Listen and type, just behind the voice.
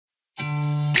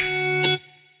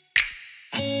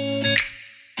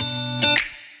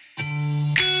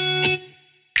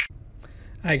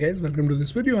Hi guys, welcome to this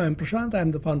video. I am Prashant. I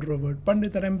am the founder of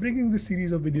Wordpandit, and I am bringing this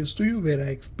series of videos to you where I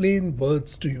explain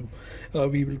words to you.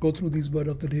 We will go through these word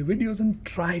of the day videos and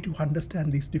try to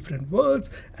understand these different words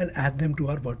and add them to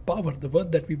our word power. The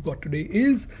word that we've got today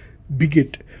is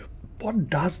bigot.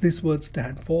 What does this word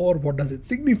stand for? What does it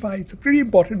signify? It's a pretty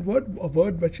important word, a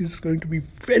word which is going to be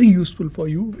very useful for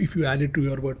you if you add it to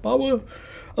your word power.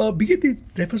 Bigot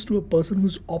refers to a person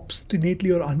who's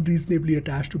obstinately or unreasonably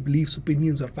attached to beliefs,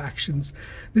 opinions, or factions.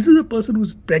 This is a person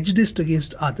who's prejudiced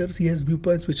against others. He has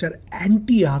viewpoints which are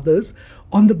anti-others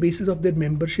on the basis of their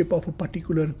membership of a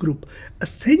particular group.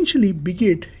 Essentially,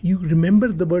 bigot, you remember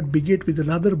the word bigot with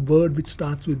another word which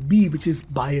starts with B, which is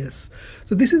bias.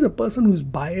 So this is a person who's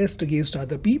biased against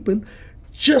other people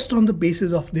just on the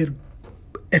basis of their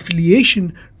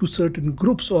affiliation to certain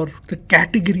groups or the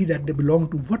category that they belong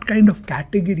to. What kind of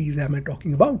categories am I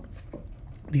talking about?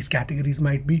 These categories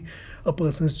might be a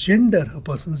person's gender, a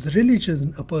person's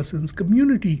religion, a person's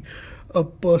community. A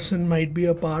person might be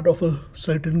a part of a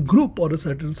certain group or a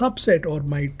certain subset, or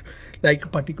might like a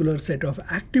particular set of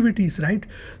activities, right?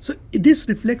 So this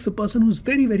reflects a person who's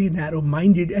very, very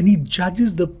narrow-minded, and he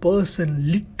judges the person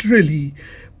literally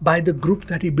by the group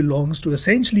that he belongs to.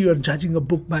 Essentially, you're judging a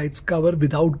book by its cover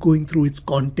without going through its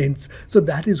contents. So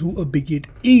that is who a bigot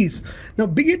is. Now,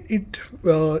 bigot,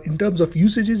 in terms of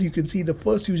usages, you can see the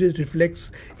first usage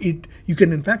reflects it. You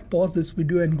can in fact pause this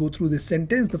video and go through this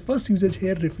sentence. The first usage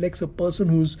here reflects a person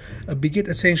who's a bigot,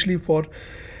 essentially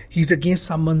he's against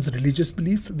someone's religious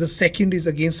beliefs. The second is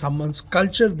against someone's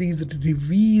culture. These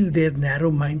reveal their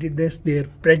narrow-mindedness, their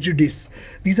prejudice.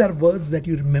 These are words that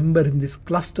you remember in this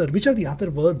cluster. Which are the other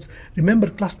words? Remember,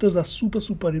 clusters are super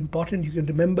important. You can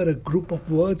remember a group of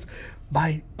words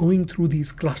by going through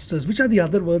these clusters. Which are the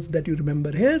other words that you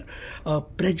remember here?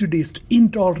 Prejudiced,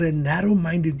 intolerant,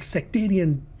 narrow-minded,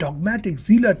 sectarian, dogmatic,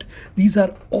 zealot. These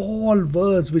are all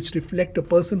words which reflect a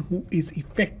person who is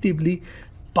effectively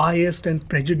biased and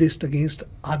prejudiced against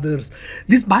others.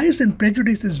 This bias and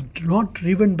prejudice is not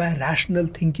driven by rational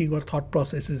thinking or thought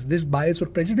processes. This bias or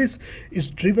prejudice is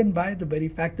driven by the very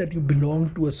fact that you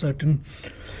belong to a certain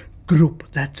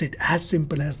group. That's it, as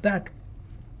simple as that.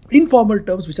 Informal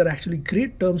terms, which are actually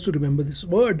great terms to remember this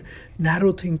word: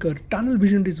 narrow thinker, tunnel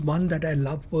visioned is one that I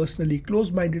love personally,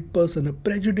 close-minded person, a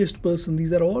prejudiced person.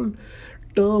 These are all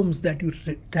terms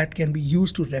that can be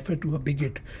used to refer to a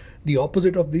bigot. The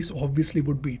opposite of this obviously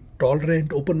would be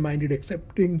tolerant, open-minded,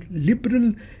 accepting,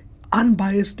 liberal,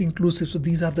 unbiased, inclusive. So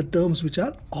these are the terms which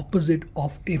are opposite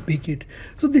of a bigot.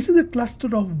 So this is a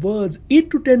cluster of words,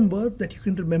 8 to 10 words that you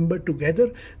can remember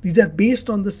together. These are based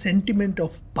on the sentiment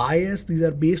of bias. These are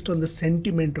based on the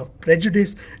sentiment of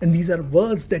prejudice. And these are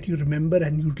words that you remember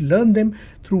and you learn them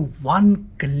through one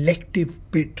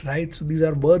collective bit, right? So these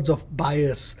are words of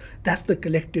bias. That's the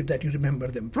collective that you remember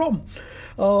them from.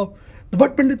 The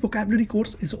Wordpandit vocabulary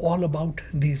course is all about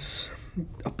this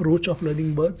approach of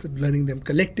learning words, learning them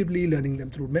collectively, learning them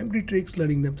through memory tricks,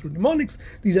 learning them through mnemonics.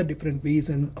 These are different ways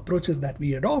and approaches that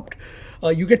we adopt.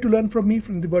 You get to learn from me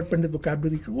from the Wordpandit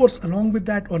vocabulary course. Along with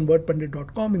that, on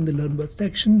wordpandit.com in the Learn Words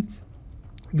section,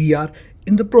 we are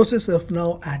in the process of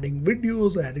now adding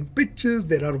videos, adding pictures.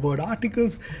 There are word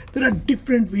articles. There are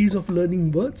different ways of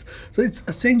learning words. So it's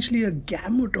essentially a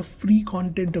gamut of free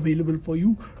content available for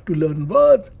you to learn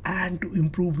words and to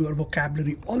improve your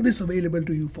vocabulary. All this available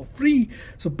to you for free.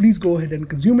 So please go ahead and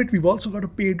consume it. We've also got a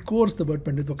paid course, the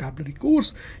Wordpandit vocabulary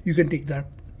course. You can take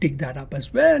that up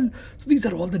as well. So these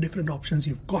are all the different options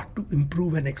you've got to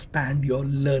improve and expand your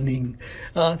learning.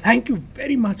 Thank you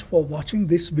very much for watching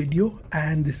this video,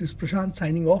 and this is Prashant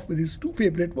signing off with his 2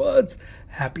 favorite words.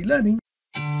 Happy learning.